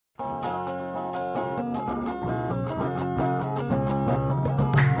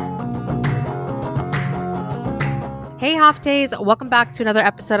Hey, Half Days. Welcome back to another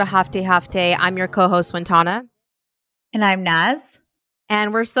episode of Half Day, Half Day. I'm your co-host, Wintana. And I'm Naz.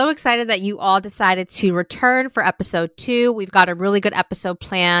 And we're so excited that you all decided to return for episode 2. We've got a really good episode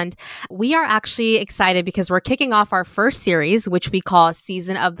planned. We are actually excited because we're kicking off our first series, which we call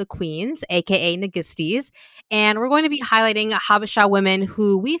Season of the Queens, aka Nagistes. And we're going to be highlighting Habesha women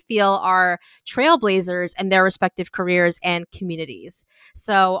who we feel are trailblazers in their respective careers and communities.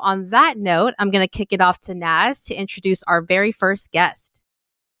 So on that note, I'm going to kick it off to Naz to introduce our very first guest.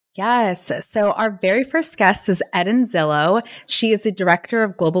 Yes. So our very first guest is Zeilo. She is the Director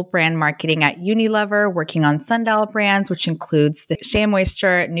of Global Brand Marketing at Unilever, working on Sundial brands, which includes the Shea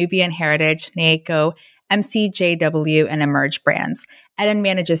Moisture, Nubian Heritage, Naeko, MCJW, and Emerge brands. Eden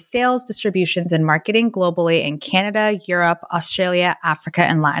manages sales, distributions, and marketing globally in Canada, Europe, Australia, Africa,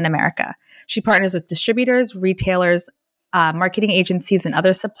 and Latin America. She partners with distributors, retailers, marketing agencies, and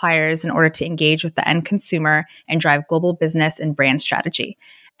other suppliers in order to engage with the end consumer and drive global business and brand strategy.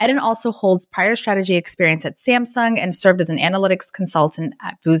 Eden also holds prior strategy experience at Samsung and served as an analytics consultant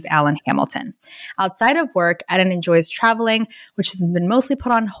at Booz Allen Hamilton. Outside of work, Eden enjoys traveling, which has been mostly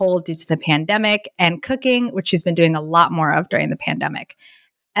put on hold due to the pandemic, and cooking, which she's been doing a lot more of during the pandemic.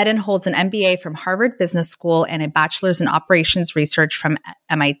 Eden holds an MBA from Harvard Business School and a bachelor's in operations research from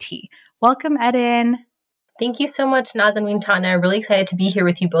MIT. Welcome, Eden. Thank you so much, Naz and Wintana. Really excited to be here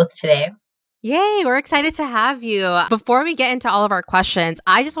with you both today. Yay, we're excited to have you. Before we get into all of our questions,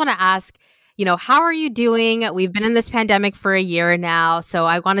 I just want to ask, how are you doing? We've been in this pandemic for a year now, so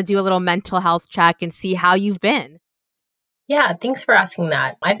I want to do a little mental health check and see how you've been. Yeah, thanks for asking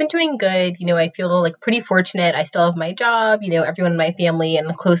that. I've been doing good. I feel like pretty fortunate. I still have my job. Everyone in my family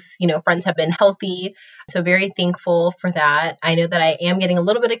and close, friends have been healthy. So very thankful for that. I know that I am getting a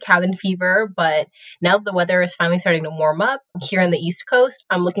little bit of cabin fever, but now that the weather is finally starting to warm up here on the East Coast,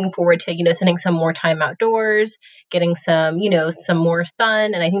 I'm looking forward to, spending some more time outdoors, getting some, some more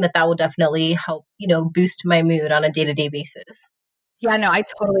sun. And I think that will definitely help, boost my mood on a day-to-day basis. Yeah, no, I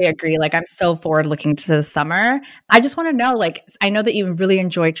totally agree. I'm so forward looking to the summer. I just want to know, I know that you really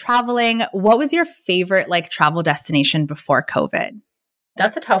enjoy traveling. What was your favorite, travel destination before COVID?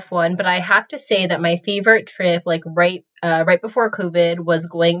 That's a tough one, but I have to say that my favorite trip, right before COVID, was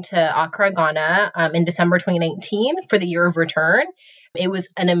going to Accra, Ghana, in December 2019 for the year of return. It was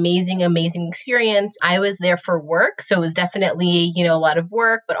an amazing, amazing experience. I was there for work, so it was definitely, a lot of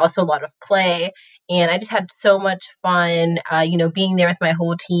work, but also a lot of play. And I just had so much fun, being there with my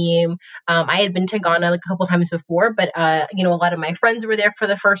whole team. I had been to Ghana a couple times before, but, a lot of my friends were there for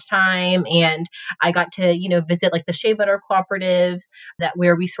the first time. And I got to, visit the shea butter cooperatives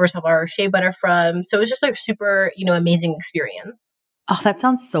where we source all our shea butter from. So it was just a super, amazing experience. Oh, that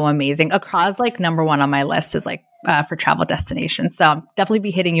sounds so amazing. Accra's number one on my list is for travel destinations. So I'll definitely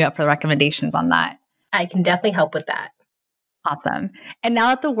be hitting you up for the recommendations on that. I can definitely help with that. Awesome. And now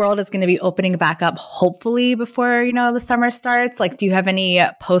that the world is going to be opening back up, hopefully before, the summer starts, do you have any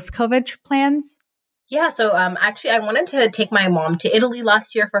post-COVID plans? Yeah, so actually I wanted to take my mom to Italy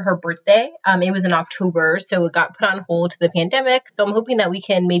last year for her birthday. It was in October, so it got put on hold to the pandemic. So I'm hoping that we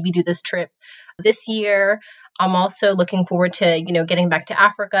can maybe do this trip this year. I'm also looking forward to, getting back to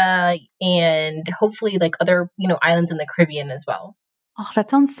Africa and hopefully other, islands in the Caribbean as well. Oh, that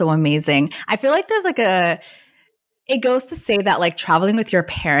sounds so amazing. I feel like there's it goes to say that traveling with your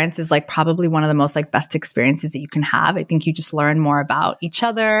parents is probably one of the most best experiences that you can have. I think you just learn more about each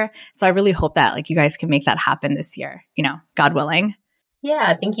other. So I really hope that you guys can make that happen this year, God willing.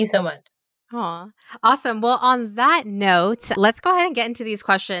 Yeah, thank you so much. Aw, awesome. Well, on that note, let's go ahead and get into these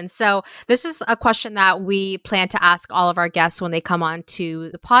questions. So this is a question that we plan to ask all of our guests when they come on to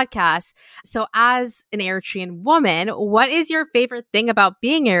the podcast. So as an Eritrean woman, what is your favorite thing about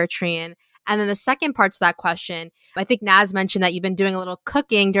being Eritrean? And then the second part to that question, I think Naz mentioned that you've been doing a little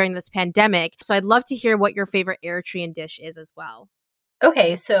cooking during this pandemic. So I'd love to hear what your favorite Eritrean dish is as well.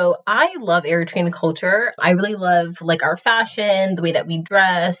 Okay, so I love Eritrean culture. I really love our fashion, the way that we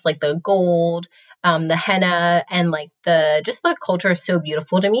dress, the gold, the henna, and the culture is so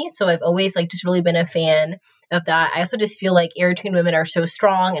beautiful to me. So I've always just really been a fan of that. I also just feel like Eritrean women are so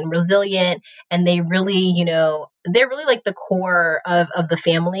strong and resilient, and they really, they're really the core of the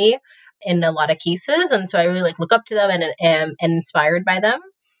family in a lot of cases. And so I really look up to them and am inspired by them.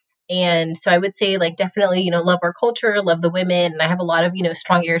 And so I would say definitely, love our culture, love the women. And I have a lot of,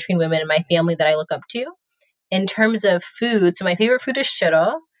 strong Eritrean women in my family that I look up to. In terms of food, so my favorite food is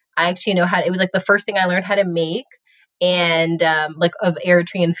shiro. I actually know it was the first thing I learned how to make and of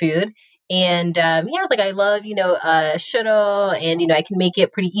Eritrean food. And I love, shiro and, I can make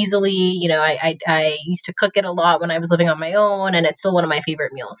it pretty easily. I used to cook it a lot when I was living on my own, and it's still one of my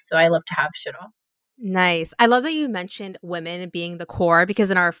favorite meals. So I love to have shiro. Nice. I love that you mentioned women being the core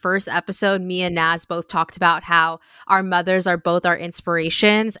because in our first episode, me and Naz both talked about how our mothers are both our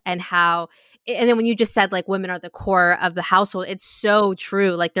inspirations and how, and then when you just said like women are the core of the household, it's so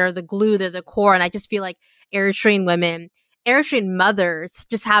true. Like they're the glue, they're the core. And I just feel like Eritrean women, Eritrean mothers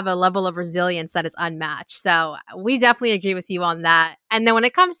just have a level of resilience that is unmatched. So we definitely agree with you on that. And then when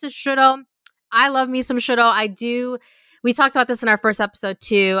it comes to shuro, I love me some shuro. I do. We talked about this in our first episode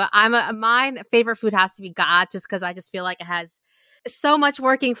too. My favorite food has to be gat just because I just feel like it has so much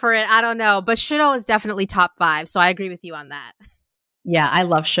working for it. I don't know, but shuro is definitely top 5. So I agree with you on that. Yeah, I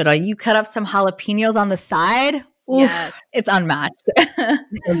love shuro. You cut up some jalapenos on the side. Oof, Yes. it's unmatched.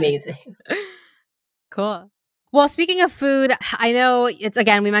 Amazing. Cool. Well, speaking of food, I know it's,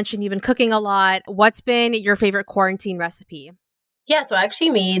 again, we mentioned you've been cooking a lot. What's been your favorite quarantine recipe? Yeah, so I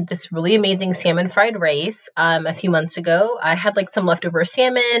actually made this really amazing salmon fried rice a few months ago. I had like some leftover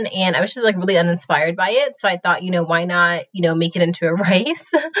salmon and I was just like really uninspired by it. So I thought, why not, make it into a rice?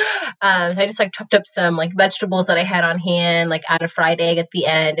 So I just like chopped up some like vegetables that I had on hand, like add a fried egg at the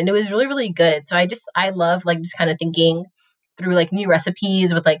end. And it was really, really good. So I love like just kind of thinking through like new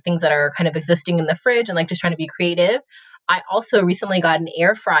recipes with like things that are kind of existing in the fridge and like just trying to be creative. I also recently got an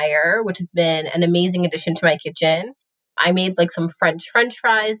air fryer, which has been an amazing addition to my kitchen. I made like some French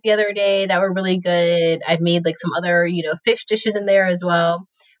fries the other day that were really good. I've made like some other, fish dishes in there as well.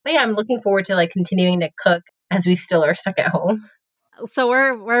 But yeah, I'm looking forward to like continuing to cook as we still are stuck at home. So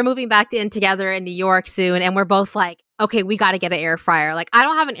we're moving back in together in New York soon, and we're both like, okay, we got to get an air fryer. Like, I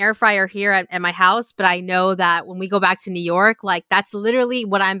don't have an air fryer here at my house, but I know that when we go back to New York, like that's literally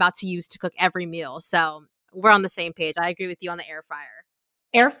what I'm about to use to cook every meal. So we're on the same page. I agree with you on the air fryer.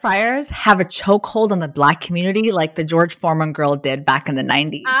 Air fryers have a chokehold on the Black community like the George Foreman girl did back in the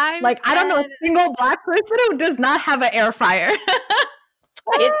 90s. I don't know a single Black person who does not have an air fryer.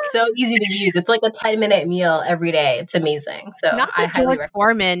 It's so easy to use. It's like a 10-minute meal every day. It's amazing. So Not I the highly George recommend.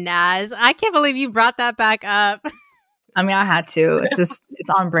 Foreman, Naz. I can't believe you brought that back up. I mean, I had to. It's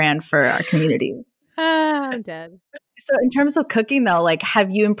on brand for our community. I'm dead. So in terms of cooking though, like have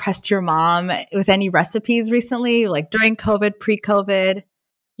you impressed your mom with any recipes recently, like during COVID, pre-COVID?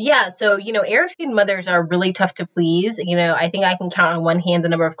 Yeah, so Eritrean mothers are really tough to please. I think I can count on one hand the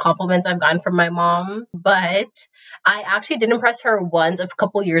number of compliments I've gotten from my mom, but I actually did impress her once a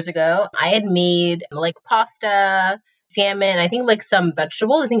couple years ago. I had made like pasta, salmon, I think like some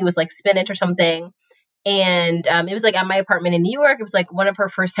vegetables. I think it was like spinach or something. And it was like at my apartment in New York. It was like one of her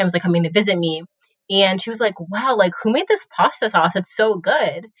first times like coming to visit me. And she was like, wow, like who made this pasta sauce? It's so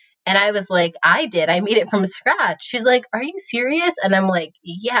good. And I was like, I did. I made it from scratch. She's like, are you serious? And I'm like,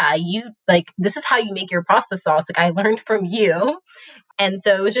 yeah, you like, this is how you make your pasta sauce. Like I learned from you. And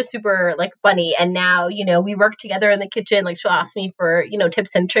so it was just super like funny. And now, we work together in the kitchen. Like she'll ask me for,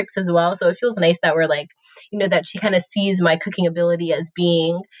 tips and tricks as well. So it feels nice that we're like, that she kind of sees my cooking ability as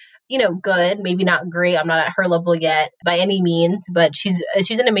being, good, maybe not great. I'm not at her level yet by any means, but she's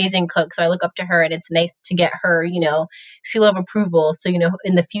an amazing cook. So I look up to her and it's nice to get her, seal of approval. So,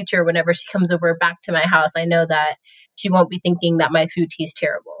 in the future, whenever she comes over back to my house, I know that she won't be thinking that my food tastes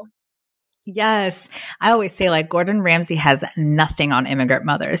terrible. Yes. I always say like Gordon Ramsay has nothing on immigrant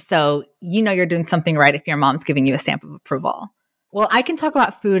mothers. So you're doing something right if your mom's giving you a stamp of approval. Well, I can talk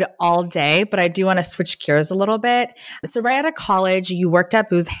about food all day, but I do want to switch gears a little bit. So right out of college, you worked at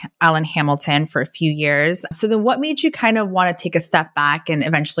Booz Allen Hamilton for a few years. So then what made you kind of want to take a step back and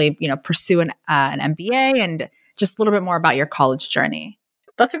eventually, pursue an MBA and just a little bit more about your college journey?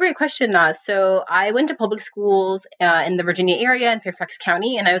 That's a great question, Naz. So I went to public schools in the Virginia area in Fairfax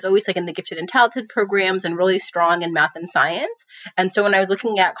County, and I was always like in the gifted and talented programs and really strong in math and science. And so when I was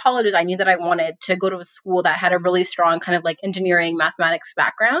looking at colleges, I knew that I wanted to go to a school that had a really strong kind of like engineering mathematics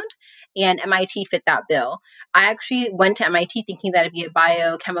background, and MIT fit that bill. I actually went to MIT thinking that I'd be a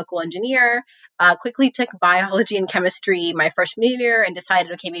biochemical engineer, quickly took biology and chemistry my freshman year and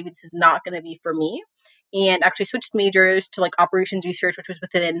decided, okay, maybe this is not going to be for me. And actually switched majors to like operations research, which was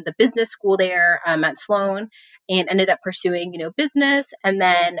within the business school there at Sloan, and ended up pursuing, business. And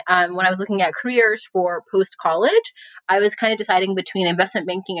then when I was looking at careers for post college, I was kind of deciding between investment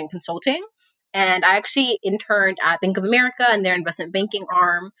banking and consulting. And I actually interned at Bank of America and their investment banking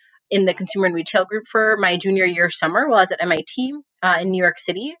arm in the consumer and retail group for my junior year summer while I was at MIT in New York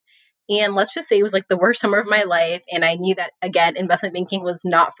City. And let's just say it was like the worst summer of my life. And I knew that, again, investment banking was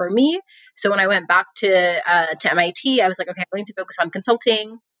not for me. So when I went back to MIT, I was like, okay, I'm going to focus on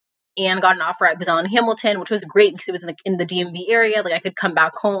consulting, and got an offer at Booz Allen Hamilton, which was great because it was in the DMV area. Like I could come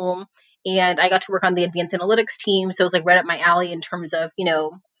back home and I got to work on the advanced analytics team. So it was like right up my alley in terms of,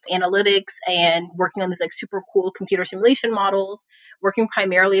 analytics and working on these like super cool computer simulation models, working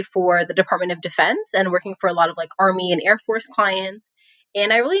primarily for the Department of Defense and working for a lot of like Army and Air Force clients.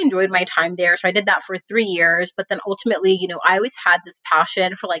 And I really enjoyed my time there. So I did that for 3 years. But then ultimately, I always had this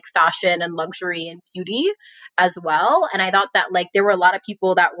passion for like fashion and luxury and beauty as well. And I thought that like there were a lot of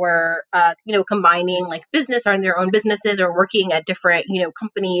people that were, combining like business or in their own businesses or working at different,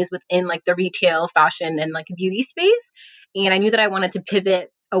 companies within like the retail, fashion, and like beauty space. And I knew that I wanted to pivot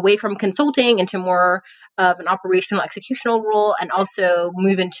away from consulting into more of an operational executional role and also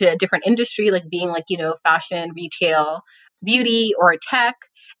move into a different industry, like being like, fashion, retail, beauty, or tech.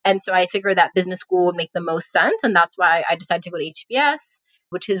 And so I figured that business school would make the most sense. And that's why I decided to go to HBS,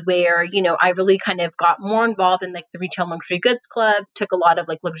 which is where, I really kind of got more involved in like the retail luxury goods club, took a lot of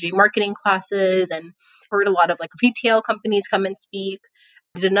like luxury marketing classes and heard a lot of like retail companies come and speak.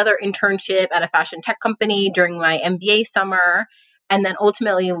 Did another internship at a fashion tech company during my MBA summer, and then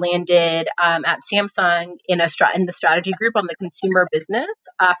ultimately landed at Samsung in the strategy group on the consumer business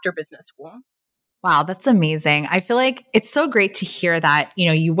after business school. Wow, that's amazing. I feel like it's so great to hear that,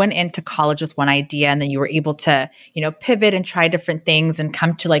 you went into college with one idea and then you were able to, pivot and try different things and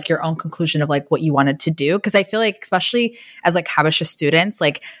come to like your own conclusion of like what you wanted to do. Cause I feel like, especially as like Habesha students,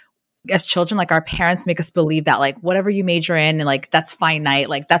 like as children, like our parents make us believe that like whatever you major in and like that's finite,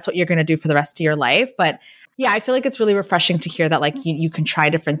 like that's what you're going to do for the rest of your life. But yeah, I feel like it's really refreshing to hear that like you can try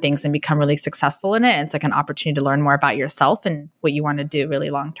different things and become really successful in it. And it's like an opportunity to learn more about yourself and what you want to do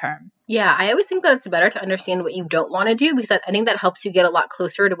really long term. Yeah, I always think that it's better to understand what you don't want to do because I think that helps you get a lot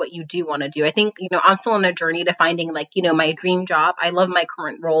closer to what you do want to do. I think, I'm still on a journey to finding like, my dream job. I love my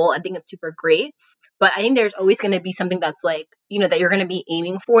current role. I think it's super great. But I think there's always going to be something that's like, that you're going to be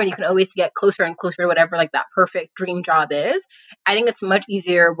aiming for, and you can always get closer and closer to whatever like that perfect dream job is. I think it's much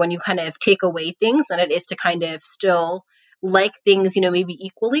easier when you kind of take away things than it is to kind of still like things, maybe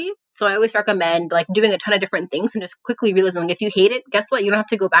equally. So I always recommend like doing a ton of different things and just quickly realizing like, if you hate it, guess what? You don't have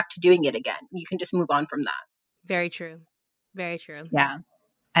to go back to doing it again. You can just move on from that. Very true. Very true. Yeah,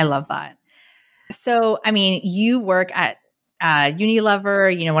 I love that. So, I mean, you work at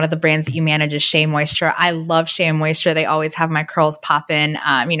Unilever, one of the brands that you manage is Shea Moisture. I love Shea Moisture. They always have my curls popping,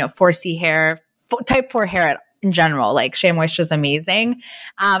 4C hair, type 4 hair in general. Like Shea Moisture is amazing.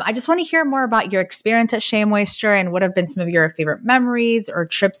 I just want to hear more about your experience at Shea Moisture and what have been some of your favorite memories or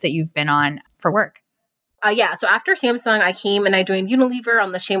trips that you've been on for work. So after Samsung, I came and I joined Unilever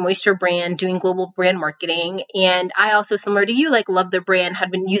on the Shea Moisture brand doing global brand marketing. And I also, similar to you, like love the brand, had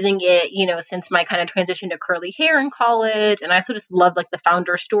been using it, since my kind of transition to curly hair in college. And I also just love like the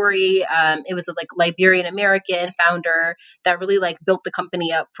founder story. It was a like Liberian American founder that really like built the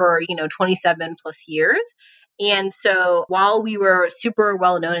company up for, 27 plus years. And so while we were super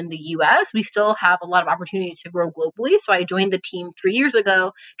well known in the US, we still have a lot of opportunity to grow globally. So I joined the team 3 years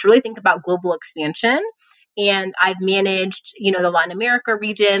ago to really think about global expansion. And I've managed, the Latin America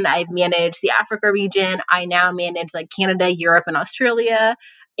region. I've managed the Africa region. I now manage like Canada, Europe, and Australia.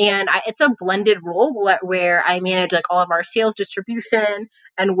 And it's a blended role where I manage like all of our sales distribution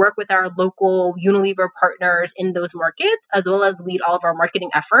and work with our local Unilever partners in those markets, as well as lead all of our marketing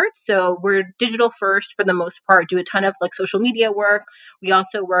efforts. So we're digital first for the most part, do a ton of like social media work. We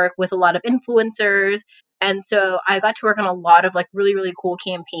also work with a lot of influencers. And so I got to work on a lot of like really, really cool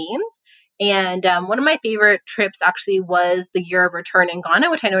campaigns. And one of my favorite trips actually was the year of return in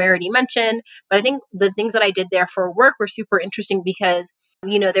Ghana, which I know I already mentioned. But I think the things that I did there for work were super interesting because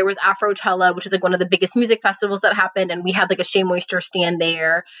there was Afrotella, which is like one of the biggest music festivals that happened. And we had like a Shea Moisture stand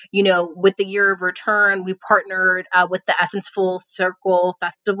there. With the year of return, we partnered with the Essence Full Circle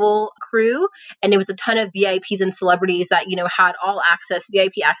Festival crew. And it was a ton of VIPs and celebrities that, had all access,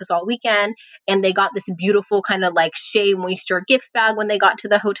 VIP access all weekend. And they got this beautiful kind of like Shea Moisture gift bag when they got to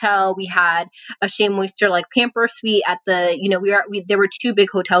the hotel. We had a Shea Moisture like pamper suite at the, there were 2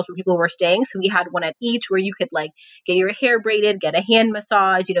 big hotels where people were staying. So we had one at each where you could like get your hair braided, get a hand massage,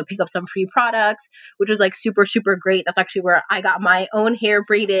 pick up some free products, which was like super, super great. That's actually where I got my own hair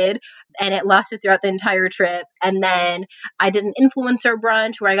braided and it lasted throughout the entire trip. And then I did an influencer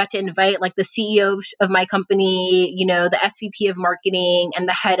brunch where I got to invite like the CEO of my company, the SVP of marketing and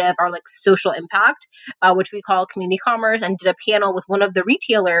the head of our like social impact, which we call community commerce, and did a panel with one of the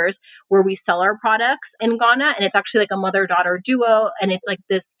retailers where we sell our products in Ghana. And it's actually like a mother-daughter duo. And it's like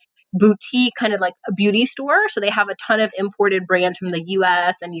this boutique kind of like a beauty store. So they have a ton of imported brands from the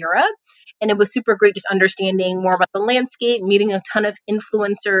US and Europe. And it was super great just understanding more about the landscape, meeting a ton of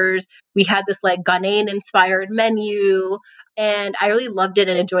influencers. We had this like Ghanaian inspired menu and I really loved it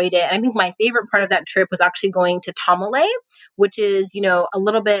and enjoyed it. And I think my favorite part of that trip was actually going to Tamale, which is, a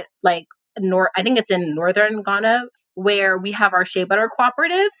little bit like I think it's in northern Ghana, where we have our shea butter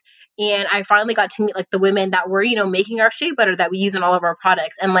cooperatives. And I finally got to meet like the women that were, making our shea butter that we use in all of our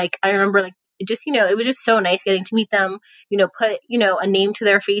products. And like, I remember like, it just, it was just so nice getting to meet them, put, a name to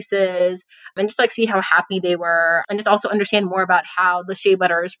their faces and just like see how happy they were and just also understand more about how the shea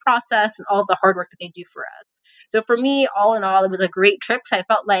butter is processed and all of the hard work that they do for us. So for me, all in all, it was a great trip. So I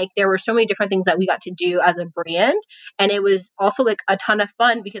felt like there were so many different things that we got to do as a brand. And it was also like a ton of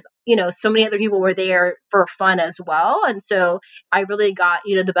fun because, so many other people were there for fun as well. And so I really got,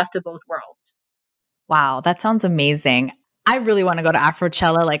 the best of both worlds. Wow, that sounds amazing. I really want to go to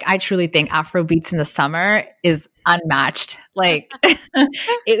Afrochella. Like, I truly think Afro beats in the summer is unmatched. Like,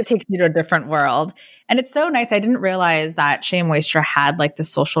 it takes you to a different world. And it's so nice. I didn't realize that Shea Moisture had like the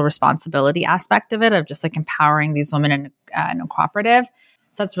social responsibility aspect of it, of just like empowering these women in a cooperative.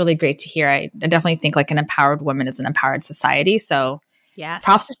 So that's really great to hear. I definitely think like an empowered woman is an empowered society. So yes,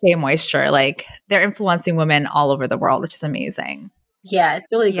 props to Shea Moisture. Like, they're influencing women all over the world, which is amazing. Yeah,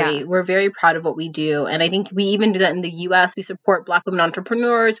 it's really great. We're very proud of what we do. And I think we even do that in the US. We support Black women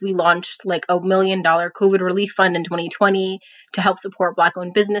entrepreneurs. We launched like $1 million COVID relief fund in 2020 to help support Black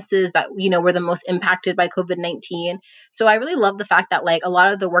owned businesses that, were the most impacted by COVID-19. So I really love the fact that like a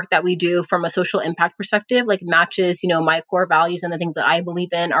lot of the work that we do from a social impact perspective, like matches, my core values and the things that I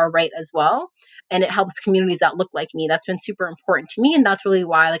believe in are right as well. And it helps communities that look like me. That's been super important to me. And that's really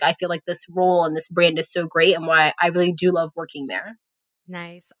why like I feel like this role and this brand is so great and why I really do love working there.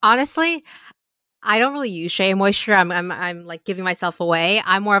 Nice. Honestly, I don't really use Shea Moisture. I'm like giving myself away.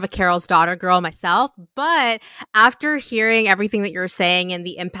 I'm more of a Carol's daughter girl myself. But after hearing everything that you're saying and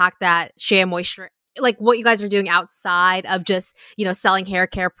the impact that Shea Moisture, like what you guys are doing outside of just, selling hair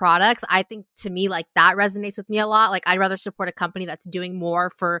care products, I think to me, like that resonates with me a lot. Like I'd rather support a company that's doing more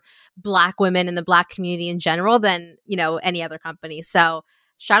for Black women and the Black community in general than, any other company. So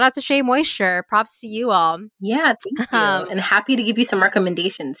shout out to Shea Moisture. Props to you all. Yeah, thank you. And happy to give you some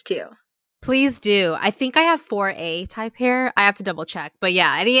recommendations too. Please do. I think I have 4A type hair. I have to double check. But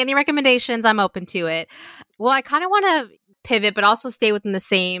yeah, any recommendations, I'm open to it. Well, I kind of want to pivot, but also stay within the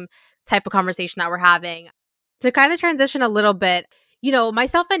same type of conversation that we're having. To kind of transition a little bit,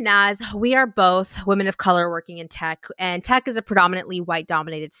 myself and Naz, we are both women of color working in tech, and tech is a predominantly white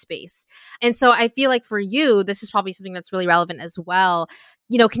dominated space. And so I feel like for you, this is probably something that's really relevant as well.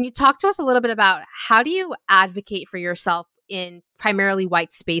 Can you talk to us a little bit about how do you advocate for yourself in primarily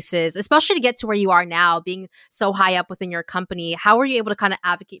white spaces, especially to get to where you are now, being so high up within your company? How were you able to kind of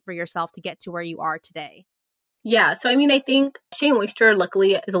advocate for yourself to get to where you are today? Yeah. So, I think Shea Moisture,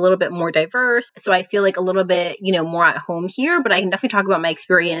 luckily, is a little bit more diverse. So I feel like a little bit, more at home here, but I can definitely talk about my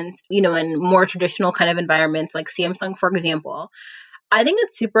experience, in more traditional kind of environments like Samsung, for example. I think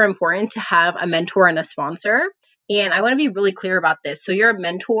it's super important to have a mentor and a sponsor. And I want to be really clear about this. So your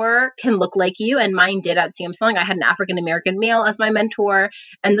mentor can look like you, and mine did at Samsung. I had an African-American male as my mentor.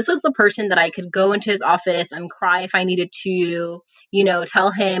 And this was the person that I could go into his office and cry if I needed to,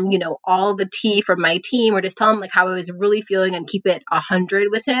 tell him, all the tea from my team, or just tell him like how I was really feeling and keep it 100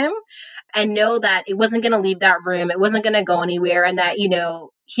 with him. And know that it wasn't going to leave that room. It wasn't going to go anywhere. And that,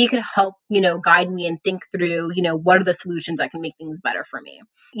 he could help, guide me and think through, what are the solutions that can make things better for me.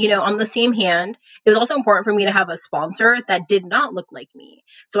 On the same hand, it was also important for me to have a sponsor that did not look like me.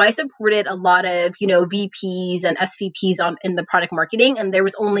 So I supported a lot of, VPs and SVPs in the product marketing. And there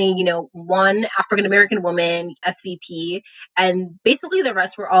was only, one African-American woman SVP. And basically the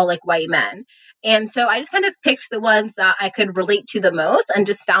rest were all like white men. And so I just kind of picked the ones that I could relate to the most and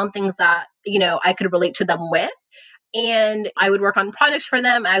just found things that, I could relate to them with. And I would work on projects for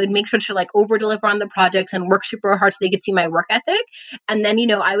them. I would make sure to like over deliver on the projects and work super hard so they could see my work ethic. And then,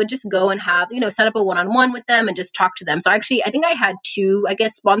 I would just go and have, set up a one-on-one with them and just talk to them. So actually, I think I had two,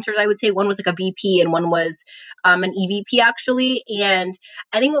 sponsors, I would say. One was like a VP and one was an EVP actually. And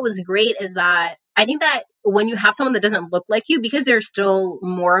I think what was great is that I think that when you have someone that doesn't look like you, because there's still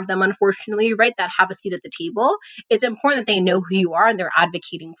more of them, unfortunately, right, that have a seat at the table, it's important that they know who you are and they're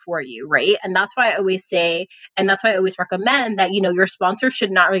advocating for you, right? And that's why I always say, and that's why I always recommend that, your sponsor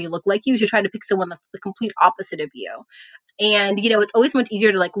should not really look like you. You should try to pick someone that's the complete opposite of you. And, it's always much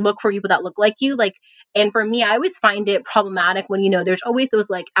easier to like look for people that look like you. Like, and for me, I always find it problematic when, there's always those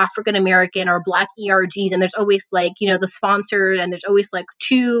like African-American or Black ERGs, and there's always like, the sponsor, and there's always like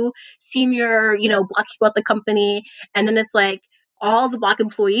two senior, Black people at the company. And then it's like, all the Black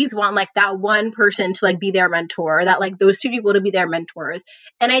employees want like that one person to like be their mentor, that like those two people to be their mentors.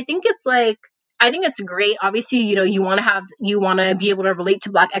 And I think it's great. Obviously, you want to be able to relate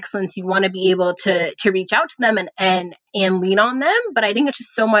to Black excellence. You want to be able to reach out to them and lean on them. But I think it's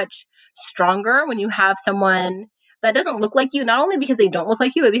just so much stronger when you have someone that doesn't look like you, not only because they don't look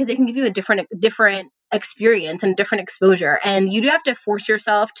like you, but because they can give you a different experience and different exposure. And you do have to force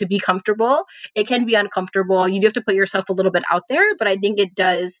yourself to be comfortable. It can be uncomfortable. You do have to put yourself a little bit out there, but I think it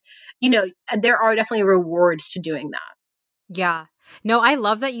does, there are definitely rewards to doing that. Yeah. No, I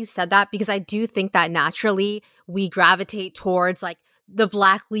love that you said that because I do think that naturally we gravitate towards like the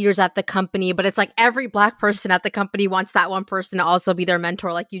Black leaders at the company, but it's like every Black person at the company wants that one person to also be their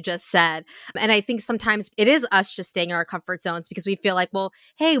mentor, like you just said. And I think sometimes it is us just staying in our comfort zones because we feel like, well,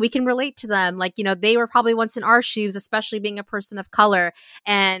 hey, we can relate to them. Like, they were probably once in our shoes, especially being a person of color.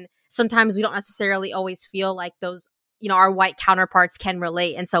 And sometimes we don't necessarily always feel like those, our white counterparts can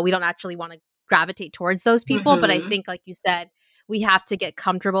relate. And so we don't actually want to gravitate towards those people. But I think, like you said, we have to get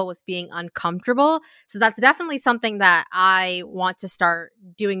comfortable with being uncomfortable. So that's definitely something that I want to start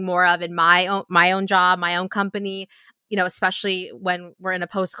doing more of in my own job, my own company, especially when we're in a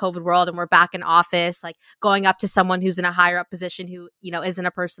post-COVID world and we're back in office, like going up to someone who's in a higher up position who, isn't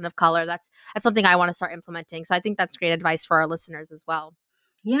a person of color. That's something I want to start implementing. So I think that's great advice for our listeners as well.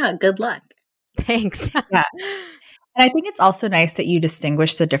 Yeah, good luck. Thanks. Yeah. And I think it's also nice that you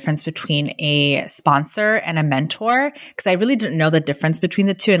distinguish the difference between a sponsor and a mentor, because I really didn't know the difference between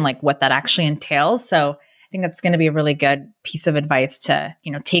the two and like what that actually entails. So I think that's going to be a really good piece of advice to,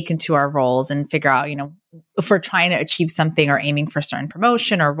 take into our roles and figure out, if we're trying to achieve something or aiming for a certain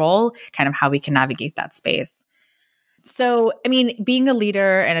promotion or role, kind of how we can navigate that space. So, I mean, being a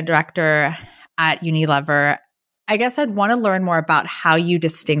leader and a director at Unilever, I guess I'd want to learn more about how you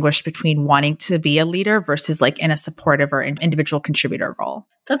distinguish between wanting to be a leader versus like in a supportive or individual contributor role.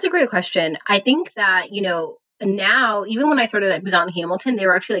 That's a great question. I think that, now, even when I started at Booz Allen Hamilton, there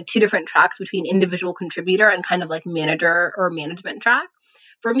were actually like two different tracks between individual contributor and kind of like manager or management track.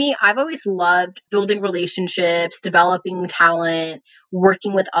 For me, I've always loved building relationships, developing talent,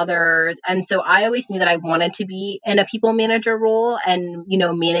 working with others. And so I always knew that I wanted to be in a people manager role and,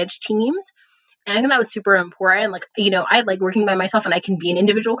 manage teams. And I think that was super important. Like, I like working by myself and I can be an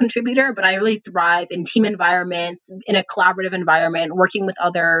individual contributor, but I really thrive in team environments, in a collaborative environment, working with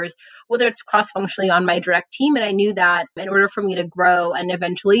others, whether it's cross-functionally on my direct team. And I knew that in order for me to grow and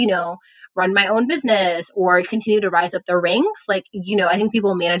eventually, run my own business or continue to rise up the ranks, like, I think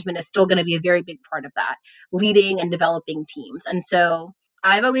people management is still going to be a very big part of that, leading and developing teams. And so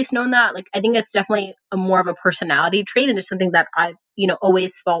I've always known that. Like, I think it's definitely a more of a personality trait and just something that I've,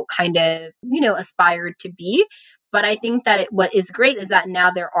 always felt kind of, aspired to be. But I think that what is great is that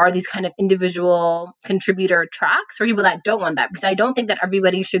now there are these kind of individual contributor tracks for people that don't want that, because I don't think that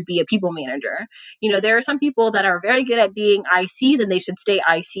everybody should be a people manager. There are some people that are very good at being ICs and they should stay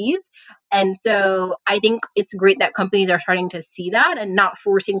ICs. And so I think it's great that companies are starting to see that and not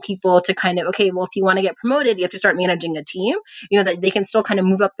forcing people to kind of, okay, well, if you want to get promoted, you have to start managing a team, that they can still kind of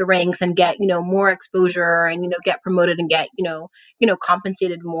move up the ranks and get, more exposure and, get promoted and get,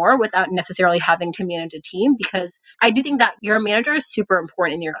 compensated more without necessarily having to manage a team. Because I do think that your manager is super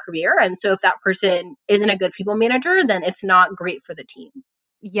important in your career. And so if that person isn't a good people manager, then it's not great for the team.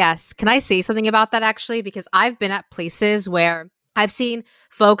 Yes. Can I say something about that actually? Because I've been at places where I've seen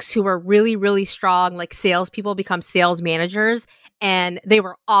folks who were really, really strong, like salespeople, become sales managers, and they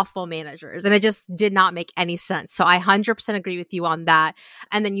were awful managers. And it just did not make any sense. So I 100% agree with you on that.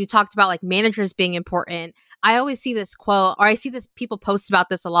 And then you talked about like managers being important. I always see this quote, or I see this, people post about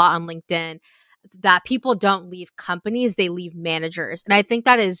this a lot on LinkedIn, that people don't leave companies, they leave managers. And I think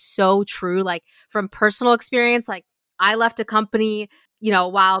that is so true. Like from personal experience, like I left a company, a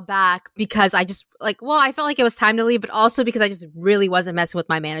while back because I just I felt like it was time to leave, but also because I just really wasn't messing with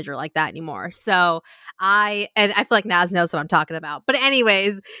my manager like that anymore. So I feel like Naz knows what I'm talking about. But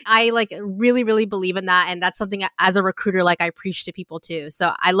anyways, I like really, really believe in that. And that's something as a recruiter, like I preach to people too.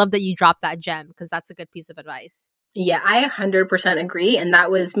 So I love that you dropped that gem because that's a good piece of advice. Yeah, I 100% agree. And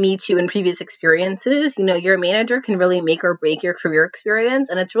that was me too in previous experiences. Your manager can really make or break your career experience.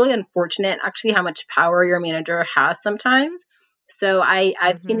 And it's really unfortunate actually how much power your manager has sometimes. So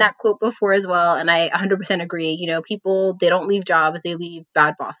I've seen that quote before as well. And I 100% agree. People, they don't leave jobs, they leave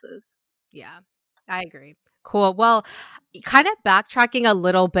bad bosses. Yeah, I agree. Cool. Well, kind of backtracking a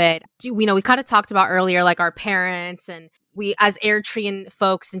little bit, we kind of talked about earlier, like our parents and we as Eritrean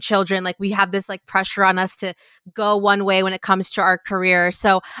folks and children, like we have this like pressure on us to go one way when it comes to our career.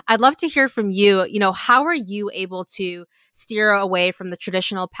 So I'd love to hear from you, how are you able to steer away from the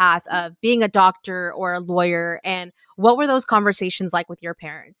traditional path of being a doctor or a lawyer? And what were those conversations like with your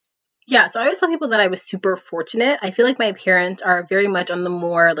parents? Yeah, so I always tell people that I was super fortunate. I feel like my parents are very much on the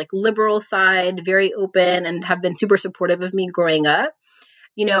more like liberal side, very open, and have been super supportive of me growing up.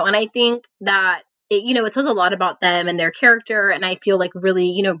 And I think that it says a lot about them and their character. And I feel like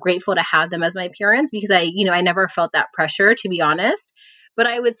really, grateful to have them as my parents because I never felt that pressure, to be honest. But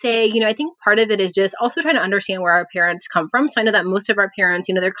I would say, I think part of it is just also trying to understand where our parents come from. So I know that most of our parents,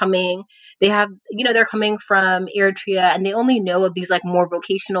 they're coming from Eritrea, and they only know of these like more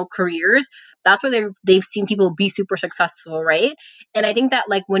vocational careers. That's where they've seen people be super successful, right? And I think that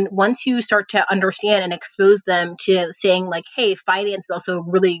like once you start to understand and expose them to saying like, hey, finance is also a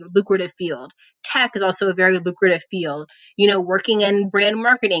really lucrative field. Tech is also a very lucrative field. Working in brand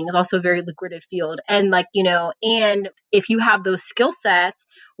marketing is also a very lucrative field. And like, and if you have those skill sets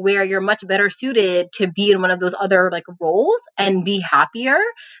where you're much better suited to be in one of those other like roles and be happier,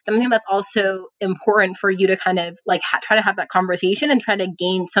 then I think that's also important for you to kind of like try to have that conversation and try to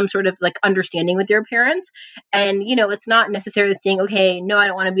gain some sort of like understanding with your parents. And, it's not necessarily saying, okay, no, I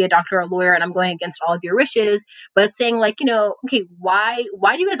don't want to be a doctor or a lawyer and I'm going against all of your wishes, but it's saying like, okay, why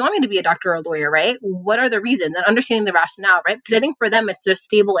do you guys want me to be a doctor or a lawyer, right? What are the reasons? And understanding the rationale, right? Because I think for them, it's just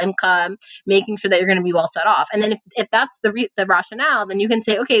stable income, making sure that you're going to be well set off. And then if that's the rationale, then you can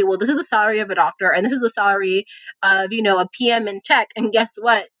say, okay, well, this is the salary of a doctor and this is the salary of, a PM in tech. And guess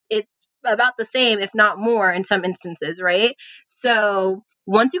what? It's about the same, if not more in some instances, right? So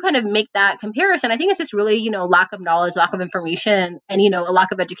once you kind of make that comparison, I think it's just really, lack of knowledge, lack of information, and, a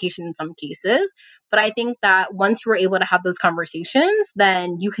lack of education in some cases. But I think that once you are able to have those conversations,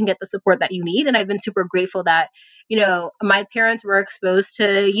 then you can get the support that you need. And I've been super grateful that, my parents were exposed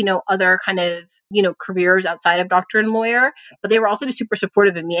to, other kind of, careers outside of doctor and lawyer, but they were also just super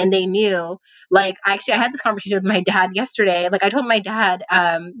supportive of me. And they knew, like, actually, I had this conversation with my dad yesterday. Like, I told my dad,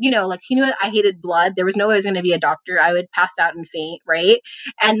 like, he knew I hated blood. There was no way I was going to be a doctor. I would pass out and faint, right?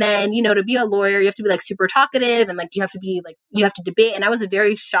 And then, to be a lawyer, you have to be like super talkative and like you have to debate. And I was a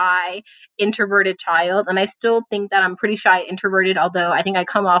very shy, introverted child. And I still think that I'm pretty shy, introverted, although I think I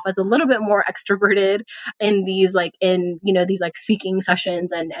come off as a little bit more extroverted in these speaking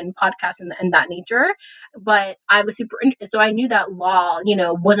sessions and podcasts and that nature. But I was so I knew that law,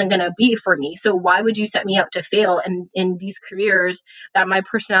 wasn't going to be for me. So why would you set me up to fail in these careers that my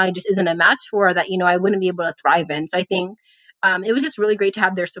personality just isn't a match for, that, I wouldn't be able to thrive in? So I think it was just really great to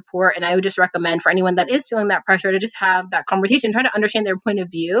have their support. And I would just recommend for anyone that is feeling that pressure to just have that conversation, try to understand their point of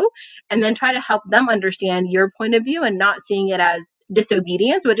view, and then try to help them understand your point of view and not seeing it as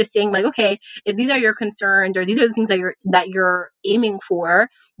disobedience, but just saying like, okay, if these are your concerns or these are the things that you're aiming for,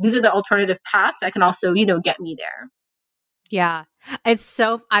 these are the alternative paths that can also, get me there. Yeah.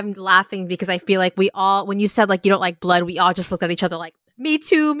 I'm laughing because I feel like we all, when you said like you don't like blood, we all just looked at each other like, me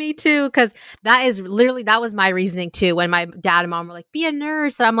too. Because that was my reasoning too. When my dad and mom were like, be a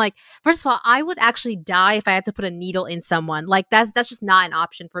nurse. And I'm like, first of all, I would actually die if I had to put a needle in someone. Like that's just not an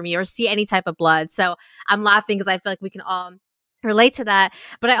option for me, or see any type of blood. So I'm laughing because I feel like we can all relate to that.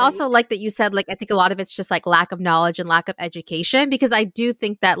 But I also like that you said, like, I think a lot of it's just like lack of knowledge and lack of education, because I do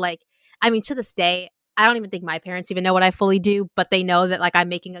think that to this day, I don't even think my parents even know what I fully do, but they know that like I'm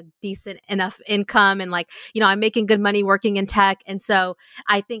making a decent enough income and like, I'm making good money working in tech. And so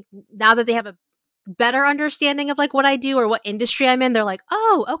I think now that they have a better understanding of like what I do or what industry I'm in, they're like,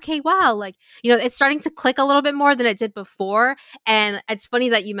 oh, okay, wow. Like, it's starting to click a little bit more than it did before. And it's funny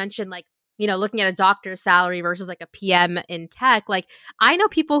that you mentioned like, looking at a doctor's salary versus like a PM in tech. Like I know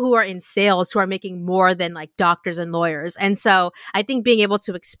people who are in sales who are making more than like doctors and lawyers. And so I think being able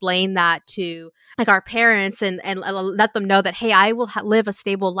to explain that to like our parents and let them know that, hey, I will live a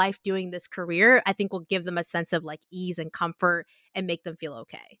stable life doing this career, I think will give them a sense of like ease and comfort and make them feel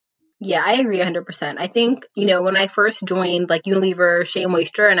okay. Yeah, I agree 100%. I think, when I first joined like Unilever Shea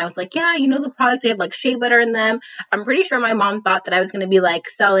Moisture, and I was like, yeah, the products, they have like shea butter in them. I'm pretty sure my mom thought that I was going to be like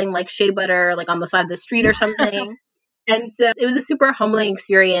selling like shea butter like on the side of the street or something. And so it was a super humbling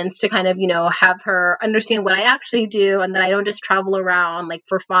experience to kind of, have her understand what I actually do, and that I don't just travel around like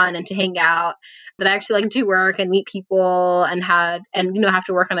for fun and to hang out, that I actually like do work and meet people and have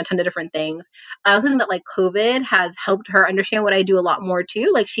to work on a ton of different things. I also think that like COVID has helped her understand what I do a lot more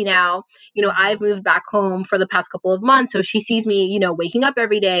too. Like she now, I've moved back home for the past couple of months. So she sees me, waking up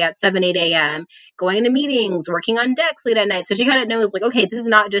every day at 7, 8 a.m., going to meetings, working on decks late at night. So she kind of knows like, okay, this is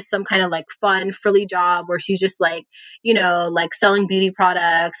not just some kind of like fun, frilly job where she's just like, like selling beauty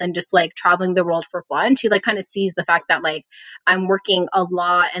products and just like traveling the world for fun. She like kind of sees the fact that like I'm working a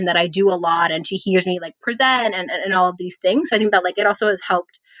lot and that I do a lot, and she hears me like present and all of these things. So I think that like it also has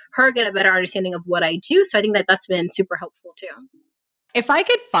helped her get a better understanding of what I do. So I think that that's been super helpful too. If I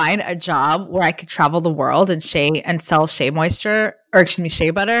could find a job where I could travel the world and sell shea moisture, or excuse me,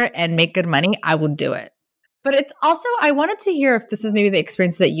 shea butter and make good money, I would do it. But it's also, I wanted to hear if this is maybe the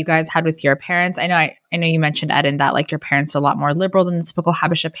experience that you guys had with your parents. I know you mentioned, Eden, that like your parents are a lot more liberal than the typical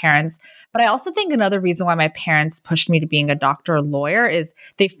Habesha parents. But I also think another reason why my parents pushed me to being a doctor or lawyer is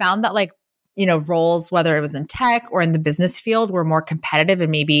they found that like roles, whether it was in tech or in the business field, were more competitive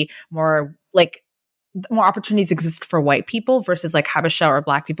and maybe more like more opportunities exist for white people versus like Habesha or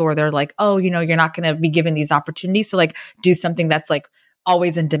Black people where they're like, oh, you're not going to be given these opportunities. So like do something that's like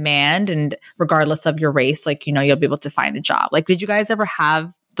always in demand and regardless of your race, like, you'll be able to find a job. Like, did you guys ever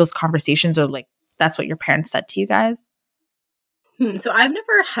have those conversations or like that's what your parents said to you guys? So I've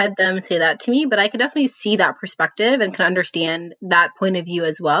never had them say that to me, but I could definitely see that perspective and can understand that point of view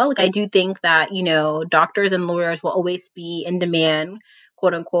as well. Like I do think that, doctors and lawyers will always be in demand,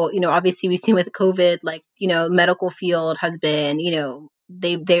 quote unquote. Obviously we've seen with COVID, like, medical field has been,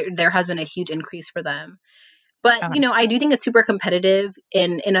 there has been a huge increase for them. But, I do think it's super competitive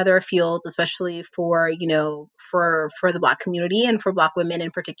in other fields, especially for, for the Black community and for Black women in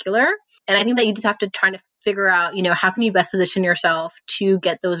particular. And I think that you just have to try to figure out, how can you best position yourself to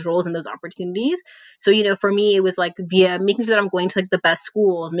get those roles and those opportunities. So, for me, it was like via making sure that I'm going to like the best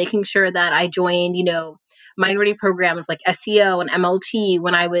schools, making sure that I joined, minority programs like SEO and MLT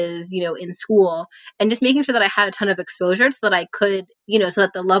when I was, in school, and just making sure that I had a ton of exposure so that I could, so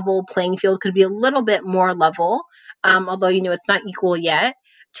that the level playing field could be a little bit more level. Although, it's not equal yet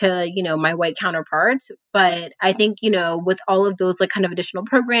to, my white counterparts. But I think, with all of those like kind of additional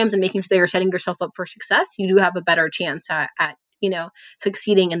programs and making sure that you're setting yourself up for success, you do have a better chance at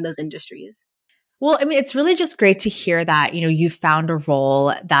succeeding in those industries. Well, I mean, it's really just great to hear that, you found a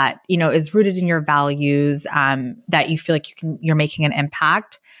role that, is rooted in your values, that you feel like you're making an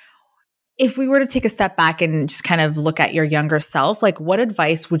impact. If we were to take a step back and just kind of look at your younger self, like what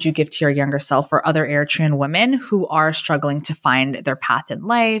advice would you give to your younger self or other Eritrean women who are struggling to find their path in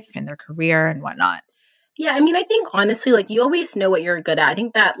life and their career and whatnot? Yeah, I mean, I think honestly, like you always know what you're good at. I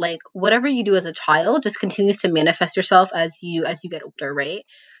think that like whatever you do as a child just continues to manifest yourself as you get older, right?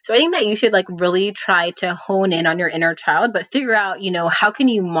 So I think that you should like really try to hone in on your inner child, but figure out, how can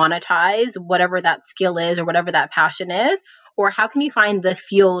you monetize whatever that skill is or whatever that passion is, or how can you find the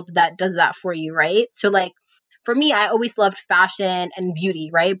field that does that for you, right? So like for me, I always loved fashion and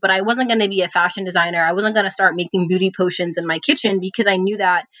beauty, right? But I wasn't going to be a fashion designer. I wasn't going to start making beauty potions in my kitchen because I knew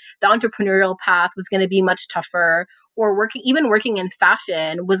that the entrepreneurial path was going to be much tougher, or even working in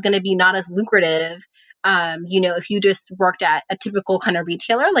fashion was going to be not as lucrative. If you just worked at a typical kind of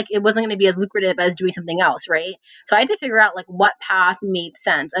retailer, like it wasn't going to be as lucrative as doing something else, right? So I had to figure out like what path made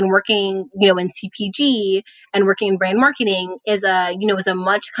sense. And working, in CPG and working in brand marketing is a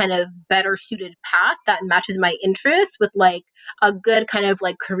much kind of better suited path that matches my interest with like a good kind of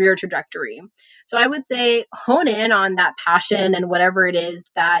like career trajectory. So I would say hone in on that passion and whatever it is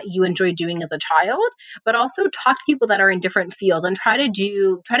that you enjoy doing as a child, but also talk to people that are in different fields and try to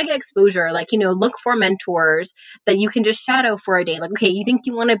get exposure. Like, look for mentors that you can just shadow for a day. Like, okay, you think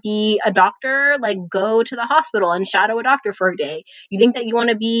you want to be a doctor? Like go to the hospital and shadow a doctor for a day. You think that you want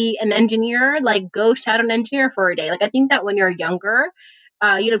to be an engineer? Like go shadow an engineer for a day. Like I think that when you're younger,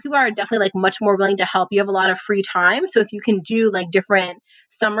 people are definitely like much more willing to help. You have a lot of free time. So if you can do like different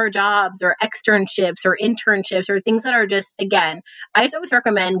summer jobs or externships or internships or things that are just, again, I just always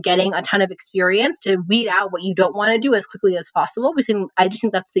recommend getting a ton of experience to weed out what you don't want to do as quickly as possible. Because I just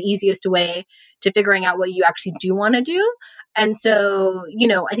think that's the easiest way to figuring out what you actually do want to do. And so,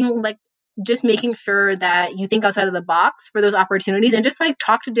 I think like just making sure that you think outside of the box for those opportunities and just like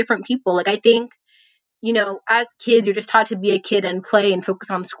talk to different people. Like I think as kids, you're just taught to be a kid and play and focus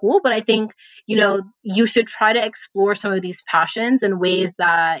on school. But I think, you should try to explore some of these passions in ways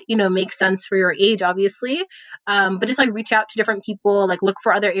that, make sense for your age, obviously. But just like reach out to different people, like look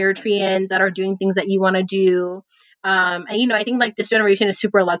for other Eritreans that are doing things that you want to do. And I think like this generation is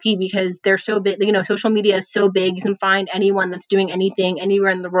super lucky because they're so big, social media is so big. You can find anyone that's doing anything anywhere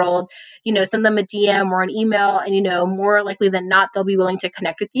in the world, send them a DM or an email and, more likely than not, they'll be willing to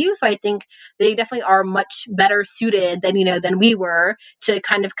connect with you. So I think they definitely are much better suited than we were to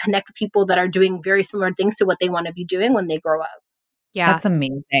kind of connect with people that are doing very similar things to what they want to be doing when they grow up. Yeah. That's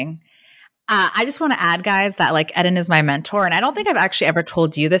amazing. I just want to add, guys, that like Eden is my mentor. And I don't think I've actually ever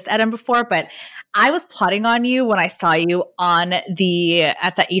told you this, Eden, before, but I was plotting on you when I saw you at the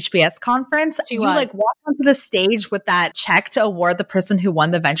HBS conference. You like walked onto the stage with that check to award the person who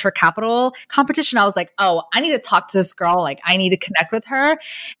won the venture capital competition. I was like, oh, I need to talk to this girl. Like I need to connect with her.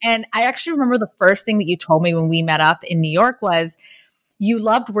 And I actually remember the first thing that you told me when we met up in New York was, you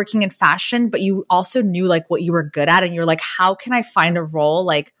loved working in fashion, but you also knew like what you were good at. And you're like, how can I find a role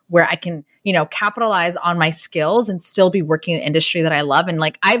like where I can, capitalize on my skills and still be working in an industry that I love? And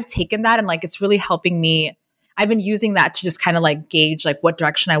like, I've taken that and like, it's really helping me. I've been using that to just kind of like gauge like what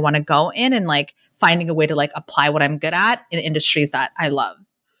direction I want to go in and like finding a way to like apply what I'm good at in industries that I love.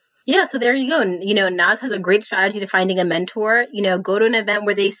 Yeah, so there you go. And, Naz has a great strategy to finding a mentor. Go to an event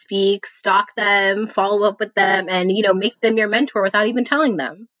where they speak, stalk them, follow up with them, and, make them your mentor without even telling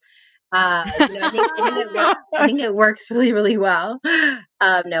them. I think it works. I think it works really, really well.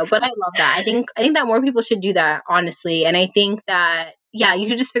 No, but I love that. I think that more people should do that, honestly. And I think that, yeah, you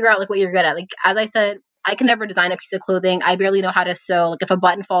should just figure out like what you're good at. Like, as I said, I can never design a piece of clothing. I barely know how to sew. Like, if a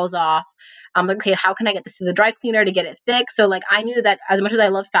button falls off, I'm like, okay, how can I get this to the dry cleaner to get it fixed? So like, I knew that as much as I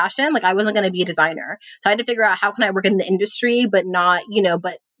love fashion, like I wasn't going to be a designer. So I had to figure out how can I work in the industry, but not,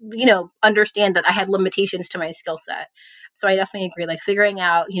 understand that I had limitations to my skill set. So I definitely agree. Like figuring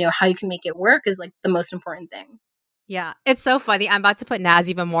out, how you can make it work is like the most important thing. Yeah, it's so funny. I'm about to put Naz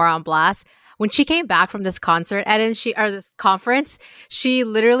even more on blast. When she came back from this concert, Eden, this conference, she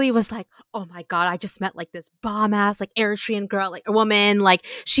literally was like, "Oh my god, I just met like this bomb ass like Eritrean girl, like a woman, like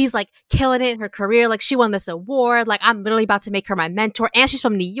she's like killing it in her career, like she won this award, like I'm literally about to make her my mentor, and she's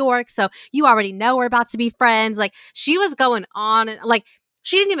from New York, so you already know we're about to be friends." Like she was going on and like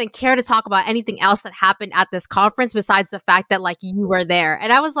she didn't even care to talk about anything else that happened at this conference besides the fact that like you were there.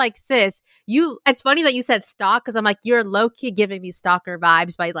 And I was like, sis, it's funny that you said stalk because I'm like, you're low key giving me stalker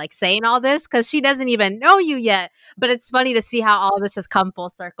vibes by like saying all this because she doesn't even know you yet. But it's funny to see how all this has come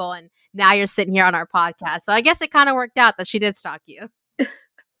full circle. And now you're sitting here on our podcast. So I guess it kind of worked out that she did stalk you.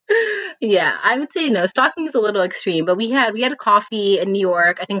 Yeah, I would say no. Stalking is a little extreme, but we had a coffee in New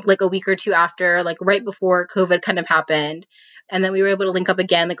York, I think like a week or two after, like right before COVID kind of happened. And then we were able to link up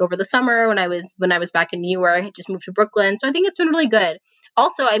again like over the summer when I was back in New York. I had just moved to Brooklyn. So I think it's been really good.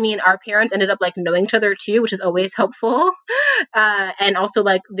 Also, I mean, our parents ended up like knowing each other too, which is always helpful. And also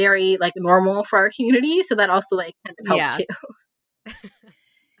like very like normal for our community. So that also like kind of helped Yeah. too.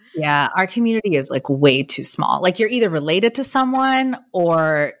 Yeah, our community is like way too small. Like you're either related to someone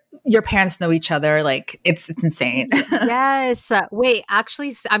or your parents know each other. Like it's insane. Yes. Wait,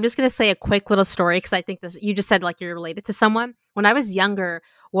 actually, I'm just going to say a quick little story because I think this, you just said like you're related to someone. When I was younger,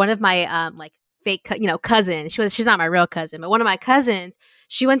 one of my, like, fake, cousins, she's not my real cousin, but one of my cousins,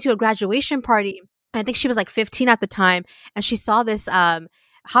 she went to a graduation party. I think she was like 15 at the time. And she saw this,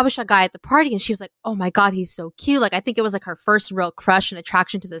 Habesha guy at the party and she was like, "Oh my God, he's so cute." Like, I think it was like her first real crush and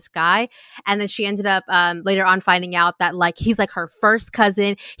attraction to this guy. And then she ended up, later on finding out that like, he's like her first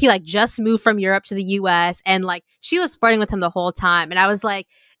cousin. He like just moved from Europe to the US and like, she was flirting with him the whole time. And I was like,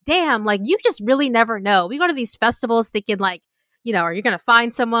 damn, like you just really never know. We go to these festivals thinking like, are you going to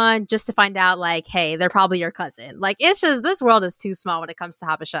find someone just to find out like, hey, they're probably your cousin. Like, it's just, this world is too small when it comes to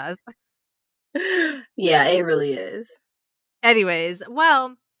Habeshas. Yeah, it really is. Anyways,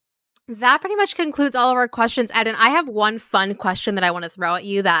 well, that pretty much concludes all of our questions, Ed. And I have one fun question that I want to throw at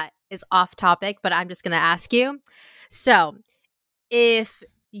you that is off topic, but I'm just going to ask you. So, if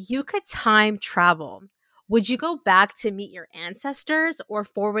you could time travel, would you go back to meet your ancestors or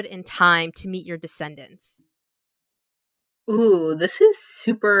forward in time to meet your descendants? Ooh, this is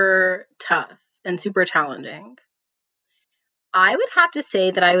super tough and super challenging. I would have to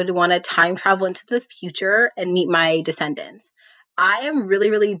say that I would want to time travel into the future and meet my descendants. I am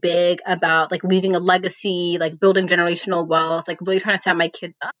really, really big about like leaving a legacy, like building generational wealth, like really trying to set my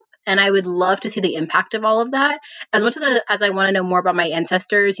kids up. And I would love to see the impact of all of that. As much as I want to know more about my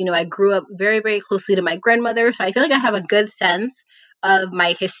ancestors, I grew up very, very closely to my grandmother. So I feel like I have a good sense of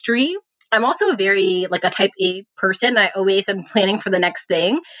my history. I'm also a very like a type A person. I always am planning for the next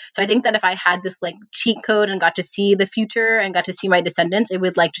thing. So I think that if I had this like cheat code and got to see the future and got to see my descendants, it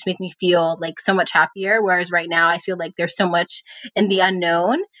would like just make me feel like so much happier. Whereas right now I feel like there's so much in the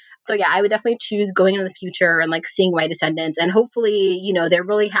unknown. So yeah, I would definitely choose going into the future and like seeing my descendants and hopefully, they're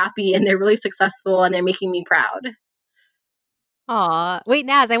really happy and they're really successful and they're making me proud. Aw. Wait,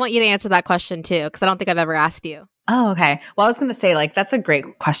 Naz, I want you to answer that question too, because I don't think I've ever asked you. Oh, okay. Well, I was going to say, like, that's a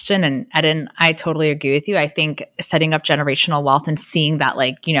great question. And Eden, I totally agree with you. I think setting up generational wealth and seeing that,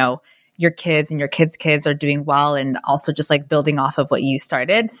 like, your kids and your kids' kids are doing well and also just like building off of what you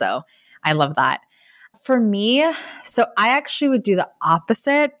started. So I love that. For me, so I actually would do the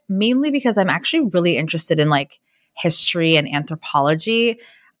opposite, mainly because I'm actually really interested in like history and anthropology.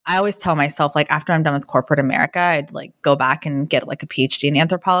 I always tell myself, like, after I'm done with corporate America, I'd like go back and get like a PhD in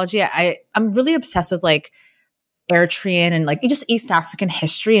anthropology. I'm really obsessed with like Eritrean and like just East African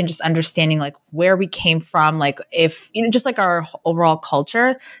history and just understanding like where we came from, like if, just like our overall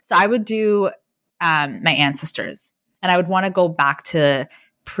culture. So I would do my ancestors and I would want to go back to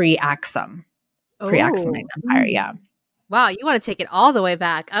pre-Axum Empire. Yeah. Wow, you want to take it all the way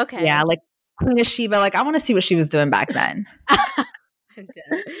back. Okay. Yeah. Like Queen of Sheba. Like I want to see what she was doing back then. I'm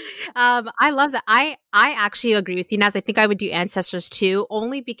dead. I love that. I actually agree with you, Naz. I think I would do ancestors too,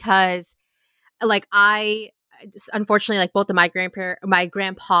 only because like unfortunately, like both of my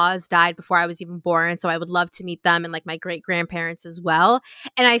grandpas died before I was even born. So I would love to meet them and like my great grandparents as well.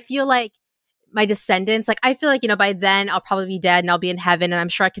 And I feel like my descendants, like I feel like, by then I'll probably be dead and I'll be in heaven and I'm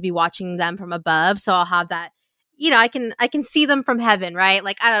sure I could be watching them from above. So I'll have that, I can see them from heaven, right?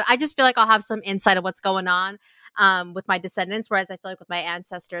 Like, I just feel like I'll have some insight of what's going on, with my descendants. Whereas I feel like with my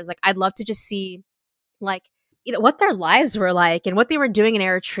ancestors, like I'd love to just see like, what their lives were like and what they were doing in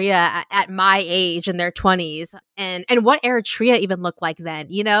Eritrea at my age in their 20s and what Eritrea even looked like then,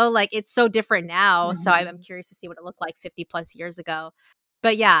 like it's so different now. So I'm curious to see what it looked like 50 plus years ago.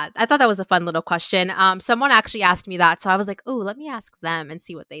 But yeah, I thought that was a fun little question. Someone actually asked me that. So I was like, oh, let me ask them and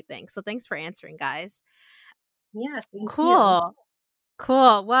see what they think. So thanks for answering, guys. Yeah, thank Cool. you.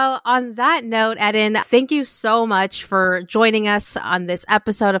 Cool. Well, on that note, Eden, thank you so much for joining us on this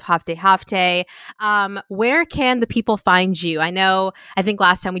episode of Hafte Hafte. Where can the people find you? I think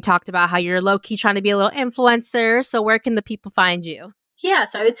last time we talked about how you're low-key trying to be a little influencer. So where can the people find you? Yeah,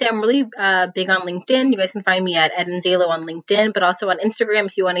 so I would say I'm really big on LinkedIn. You guys can find me at Zeilo on LinkedIn, but also on Instagram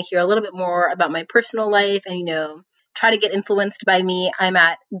if you want to hear a little bit more about my personal life and, try to get influenced by me. I'm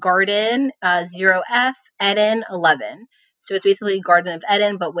at Garden 0F Eden 11. So it's basically Garden of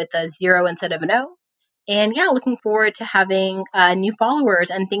Eden, but with a 0 instead of an O. And yeah, looking forward to having new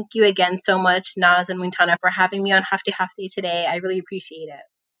followers. And thank you again so much, Naz and Wintana, for having me on Hafte Hafte today. I really appreciate it.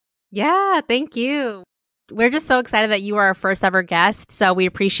 Yeah, thank you. We're just so excited that you are our first ever guest. So we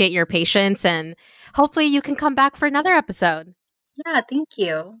appreciate your patience and hopefully you can come back for another episode. Yeah, thank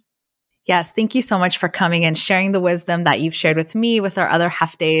you. Yes, thank you so much for coming and sharing the wisdom that you've shared with me with our other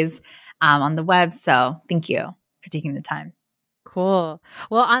half days on the web. So thank you for taking the time. Cool.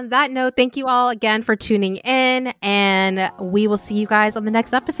 Well, on that note, thank you all again for tuning in and we will see you guys on the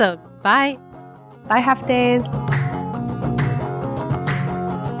next episode. Bye. Bye, half days.